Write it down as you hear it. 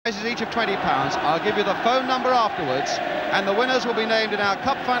Prizes each of £20. I'll give you the phone number afterwards, and the winners will be named in our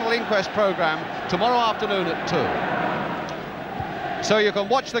Cup Final Inquest programme tomorrow afternoon at 2. So you can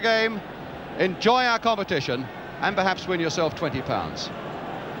watch the game, enjoy our competition, and perhaps win yourself £20.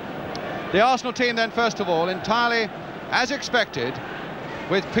 The Arsenal team then, first of all, entirely as expected,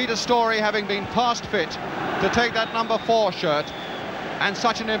 with Peter Storey having been past fit to take that number 4 shirt and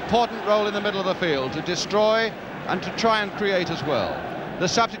such an important role in the middle of the field to destroy and to try and create as well. The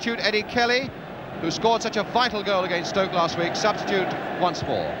substitute Eddie Kelly, who scored such a vital goal against Stoke last week, substitute once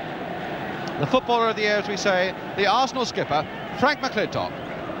more. The footballer of the year, as we say, the Arsenal skipper, Frank McClintock.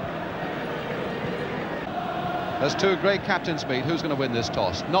 As two great captains meet, who's going to win this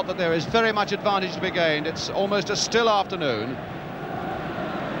toss? Not that there is very much advantage to be gained. It's almost a still afternoon.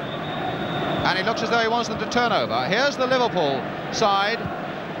 And he looks as though he wants them to turn over. Here's the Liverpool side.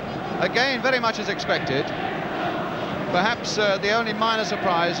 Again, very much as expected. Perhaps the only minor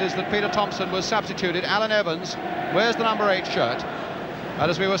surprise is that Peter Thompson was substituted. Alan Evans wears the number 8 shirt. And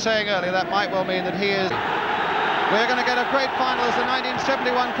as we were saying earlier, that might well mean that he is... We're going to get a great final as the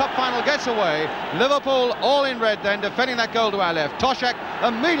 1971 Cup final gets away. Liverpool all in red then, defending that goal to our left. Toshak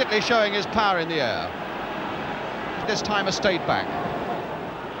immediately showing his power in the air. This time a stayed back.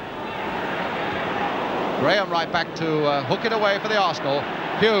 Graham right back to hook it away for the Arsenal.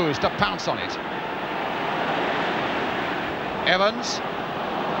 Hughes to pounce on it. Evans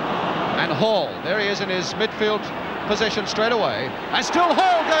and Hall. There he is in his midfield position straight away. And still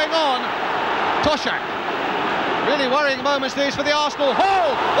Hall going on. Toshak. Really worrying moments these for the Arsenal.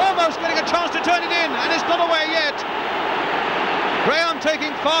 Hall almost getting a chance to turn it in, and it's not away yet. Graham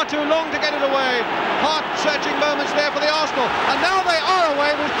taking far too long to get it away. Heart-searching moments there for the Arsenal. And now they are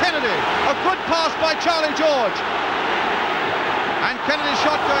away with Kennedy. A good pass by Charlie George. And Kennedy's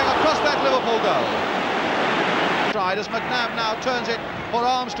shot going across that Liverpool goal. As McNabb now turns it for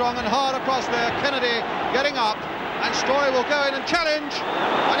Armstrong, and hard across there. Kennedy getting up, and Storey will go in and challenge.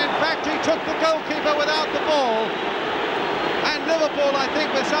 And in fact, he took the goalkeeper without the ball. And Liverpool, I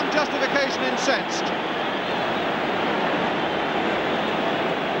think, with some justification, incensed.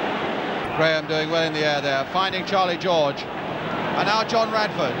 Graham doing well in the air there, finding Charlie George. And now John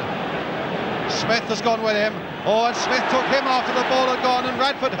Radford. Smith has gone with him. Oh, and Smith took him after the ball had gone, and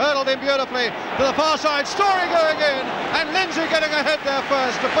Radford hurdled him beautifully to the far side. Storey going in, and Lindsay getting ahead there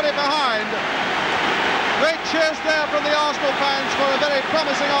first to put it behind. Great cheers there from the Arsenal fans for a very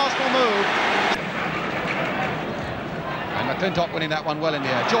promising Arsenal move. And McClintock winning that one well in the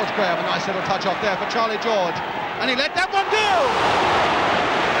air. George Graham, a nice little touch off there for Charlie George, and he let that one go.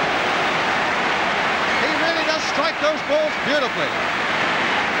 He really does strike those balls beautifully.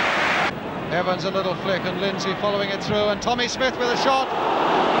 Evans a little flick, and Lindsay following it through, and Tommy Smith with a shot,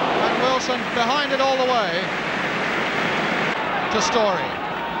 and Wilson behind it all the way to Storey.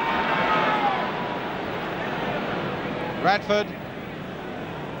 Radford.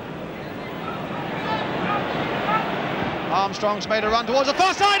 Armstrong's made a run towards the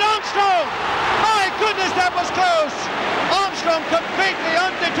far side. Armstrong! My goodness, that was close! Armstrong completely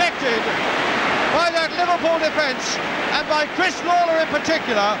undetected by that Liverpool defence, and by Chris Lawler in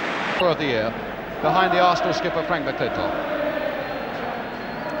particular. Of the year, behind the Arsenal skipper Frank McClintock.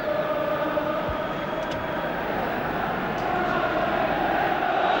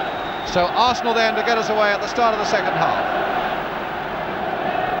 So Arsenal then to get us away at the start of the second half.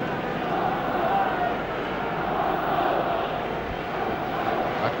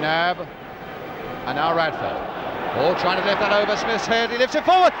 McNabb, and now Radford. Oh, trying to lift that over Smith's head. He lifts it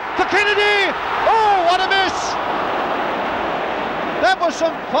forward for Kennedy. Oh, what a miss! That was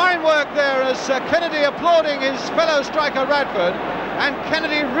some fine work there, as Kennedy applauding his fellow striker Radford, and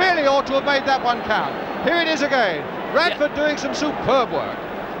Kennedy really ought to have made that one count. Here it is again, Radford doing some superb work.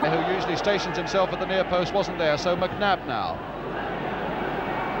 Who usually stations himself at the near post wasn't there, so McNabb now.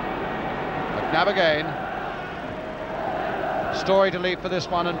 McNabb again. Storey to leap for this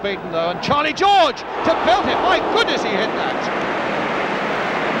one, and beaten though, and Charlie George to belt it. My goodness, he hit that.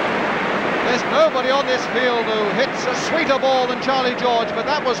 There's nobody on this field who hits a sweeter ball than Charlie George, but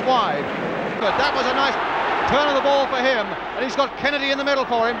that was wide. But that was a nice turn of the ball for him, and he's got Kennedy in the middle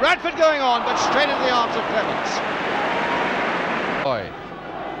for him. Radford going on, but straight into the arms of Clements. Boy.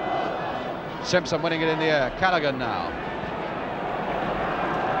 Simpson winning it in the air. Callaghan now.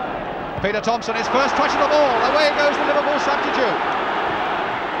 Peter Thompson, his first touch of the ball. Away goes the Liverpool substitute.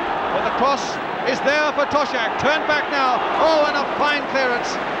 But the cross is there for Toshak. Turned back now. Oh, and a fine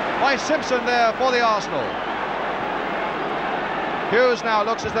clearance by Simpson there for the Arsenal. Hughes now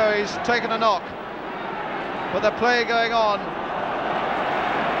looks as though he's taken a knock, but the play going on.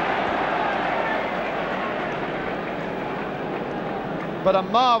 but a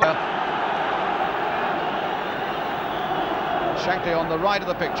marvel. Shankly on the right of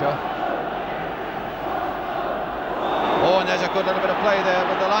the picture. Oh, and there's a good little bit of play there,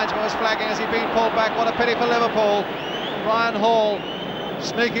 but the linesman was flagging as he'd been pulled back. What a pity for Liverpool. Ryan Hall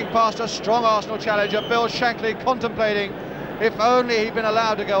sneaking past a strong Arsenal challenger. Bill Shankly contemplating if only he'd been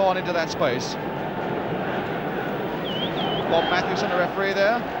allowed to go on into that space. Bob Matthewson, the referee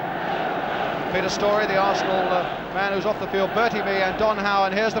there. Peter Storey, the Arsenal man who's off the field. Bertie Mee and Don Howe,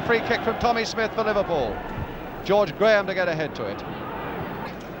 and here's the free kick from Tommy Smith for Liverpool. George Graham to get ahead to it.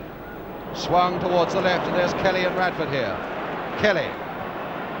 Swung towards the left, and there's Kelly and Radford here. Kelly.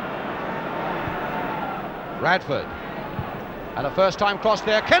 Radford. And a first-time cross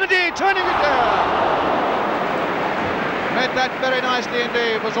there. Kennedy turning it down. Met that very nicely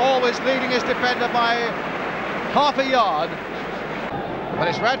indeed. Was always leading his defender by half a yard. But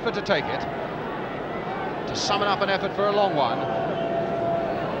it's Radford to take it. To summon up an effort for a long one.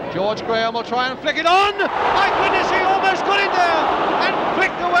 George Graham will try and flick it on. My goodness, he almost got it there and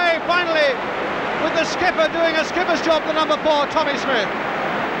flicked away finally, with the skipper doing a skipper's job, the number 4, Tommy Smith.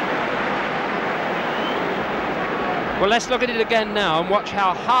 Well, let's look at it again now and watch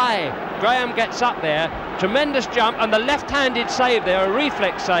how high Graham gets up there. Tremendous jump, and the left-handed save there, a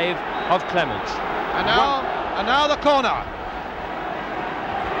reflex save of Clements. And now the corner.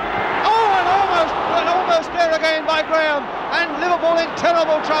 Almost there again by Graham, and Liverpool in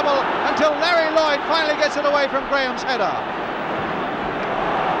terrible trouble until Larry Lloyd finally gets it away from Graham's header.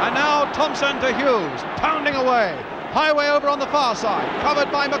 And now Thompson to Hughes, pounding away. Highway over on the far side,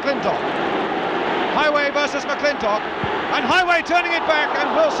 covered by McClintock. Highway versus McClintock, and Highway turning it back,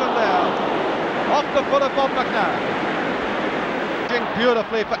 and Wilson there, off the foot of Bob McNabb.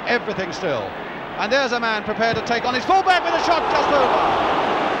 Beautifully for everything still. And there's a man prepared to take on his fullback with a shot just over.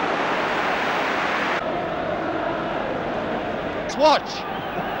 Watch.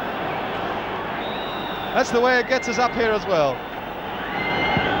 That's the way it gets us up here as well.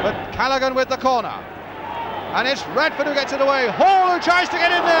 But Callaghan with the corner, and it's Radford who gets it away. Hall who tries to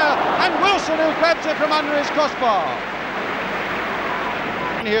get in there, and Wilson who grabs it from under his crossbar.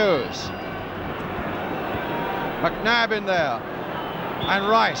 Hughes, McNabb in there, and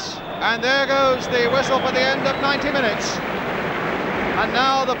Rice, and there goes the whistle for the end of 90 minutes. And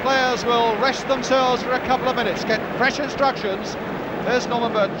now the players will rest themselves for a couple of minutes, get fresh instructions. There's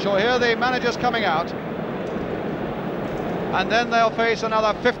Norman Burtonshaw here, the manager's coming out. And then they'll face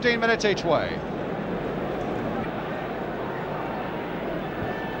another 15 minutes each way.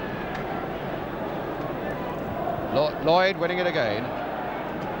 Lloyd winning it again.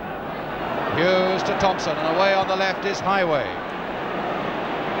 Hughes to Thompson, and away on the left is Highway.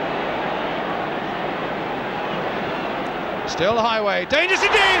 Still Highway, dangerous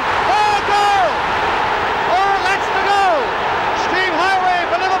indeed! Oh, goal! Oh, that's the goal! Steve Highway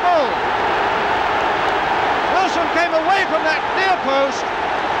for Liverpool! Wilson came away from that near post,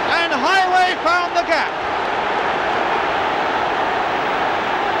 and Highway found the gap.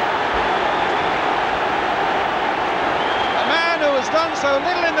 A man who has done so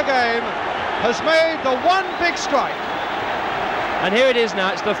little in the game has made the one big strike. And here it is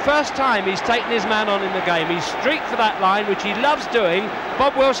now. It's the first time he's taken his man on in the game. He's streaked for that line, which he loves doing.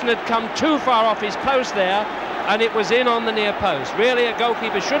 Bob Wilson had come too far off his post there, and it was in on the near post. Really, a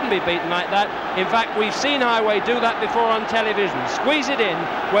goalkeeper shouldn't be beaten like that. In fact, we've seen Highway do that before on television. Squeeze it in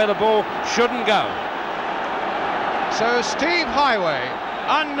where the ball shouldn't go. So Steve Highway,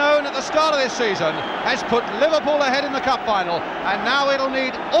 unknown at the start of this season, has put Liverpool ahead in the cup final, and now it'll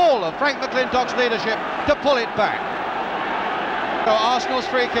need all of Frank McClintock's leadership to pull it back. So Arsenal's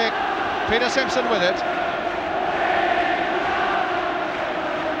free kick, Peter Simpson with it.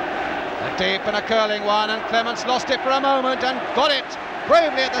 A deep and a curling one, and Clements lost it for a moment and got it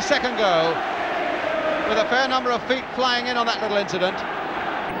bravely at the second go, with a fair number of feet flying in on that little incident.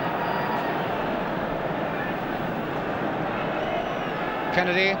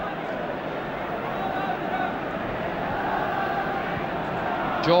 Kennedy.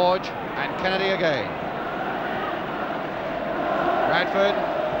 George and Kennedy again. Radford,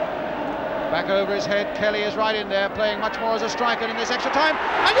 back over his head. Kelly is right in there, playing much more as a striker in this extra time,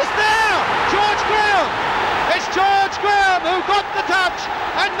 and it's there! George Graham! It's George Graham who got the touch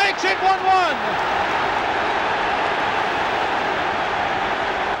and makes it 1-1.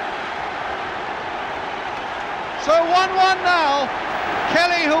 So 1-1 now.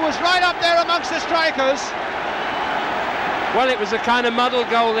 Kelly, who was right up there amongst the strikers. Well, it was a kind of muddled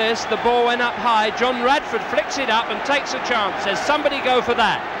goal this. The ball went up high. John Radford flicks it up and takes a chance. Says, somebody go for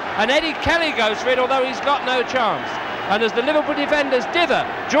that. And Eddie Kelly goes for it, although he's got no chance. And as the Liverpool defenders dither,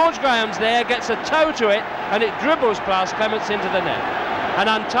 George Graham's there, gets a toe to it, and it dribbles past Clements into the net. An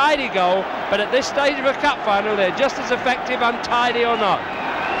untidy goal, but at this stage of a cup final, they're just as effective, untidy or not.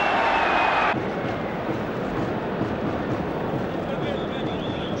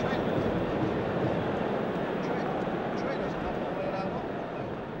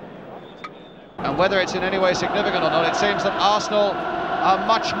 And whether it's in any way significant or not, it seems that Arsenal are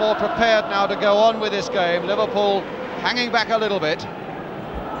much more prepared now to go on with this game. Liverpool hanging back a little bit.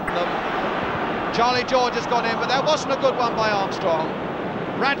 Charlie George has gone in, but that wasn't a good one by Armstrong.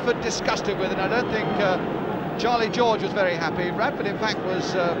 Radford disgusted with it. I don't think Charlie George was very happy. Radford, in fact,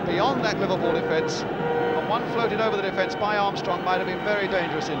 was beyond that Liverpool defence. And one floated over the defence by Armstrong might have been very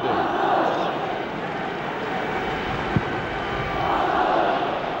dangerous indeed.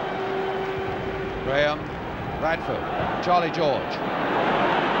 Graham, Radford, Charlie George,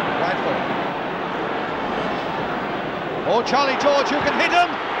 Radford. Oh, Charlie George, who can hit him?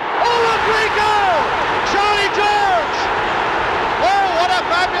 Oh, a great goal! Charlie George! Oh, what a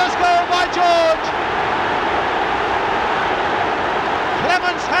fabulous goal by George!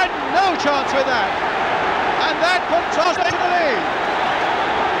 Clemens had no chance with that, and that puts us in the lead.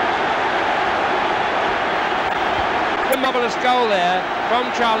 A marvellous goal there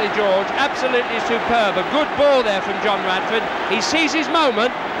from Charlie George, absolutely superb. A good ball there from John Radford. He sees his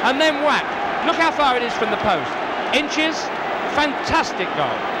moment and then whack. Look how far it is from the post. Inches, fantastic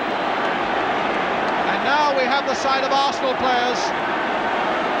goal. And now we have the side of Arsenal players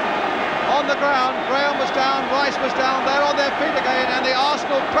on the ground. Graham was down, Rice was down, they're on their feet again, and the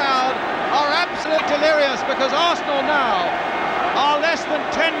Arsenal crowd are absolutely delirious because Arsenal now are less than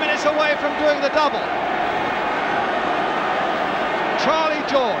 10 minutes away from doing the double. Charlie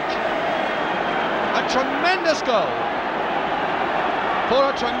George, a tremendous goal for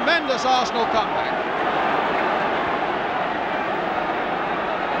a tremendous Arsenal comeback.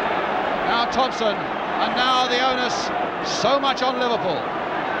 Now Thompson, and now the onus so much on Liverpool.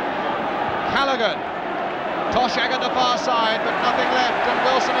 Callaghan, Toshak at the far side, but nothing left, and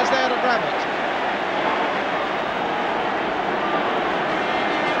Wilson is there to grab it.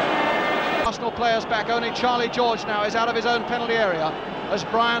 Arsenal players back, only Charlie George now is out of his own penalty area as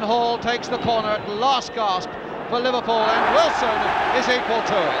Brian Hall takes the corner at last gasp for Liverpool, and Wilson is equal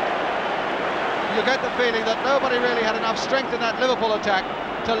to it. You get the feeling that nobody really had enough strength in that Liverpool attack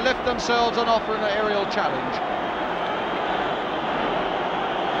to lift themselves and offer an aerial challenge.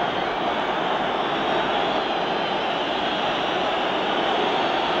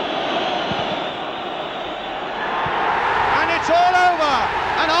 And it's all over,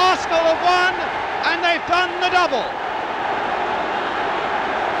 and Arsenal have won, and they've done the double.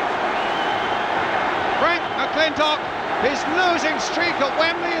 Frank McClintock, his losing streak at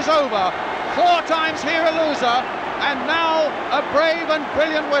Wembley is over. 4 times here a loser, and now a brave and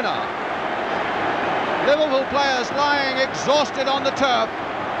brilliant winner. Liverpool players lying exhausted on the turf,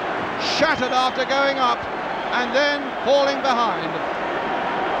 shattered after going up and then falling behind.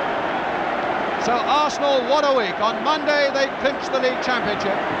 So Arsenal, what a week. On Monday they clinch the league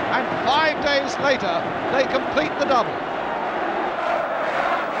championship, and 5 days later they complete the double.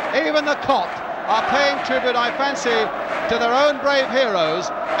 Even the Kop are paying tribute, I fancy, to their own brave heroes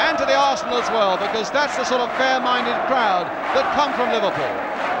and to the Arsenal as well, because that's the sort of fair-minded crowd that come from Liverpool.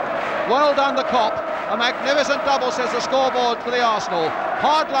 Well done, the Kop. A magnificent double, says the scoreboard for the Arsenal.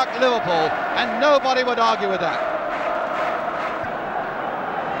 Hard luck, Liverpool, and nobody would argue with that.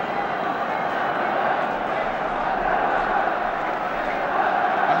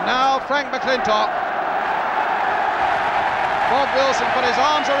 And now Frank McClintock. Bob Wilson put his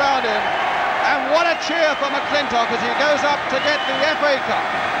arms around him, and what a cheer for McClintock as he goes up to get the FA Cup.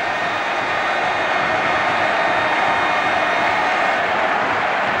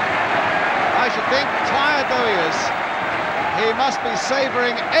 I should think, tired though he is, he must be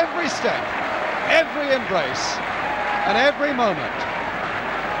savouring every step, every embrace, and every moment.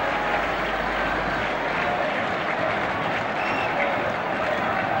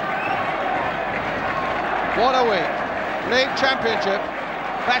 What a week. League Championship,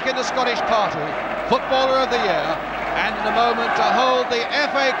 back in the Scottish party, Footballer of the Year, and in a moment to hold the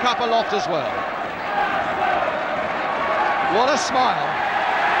FA Cup aloft as well. What a smile.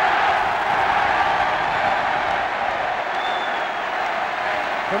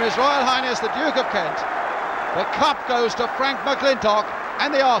 From His Royal Highness the Duke of Kent, the cup goes to Frank McClintock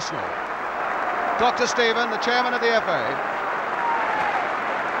and the Arsenal. Dr. Stephen, the chairman of the FA.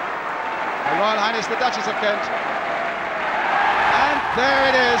 Her Royal Highness the Duchess of Kent. And there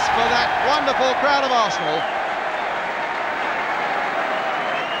it is for that wonderful crowd of Arsenal.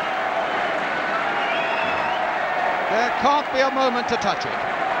 There can't be a moment to touch it.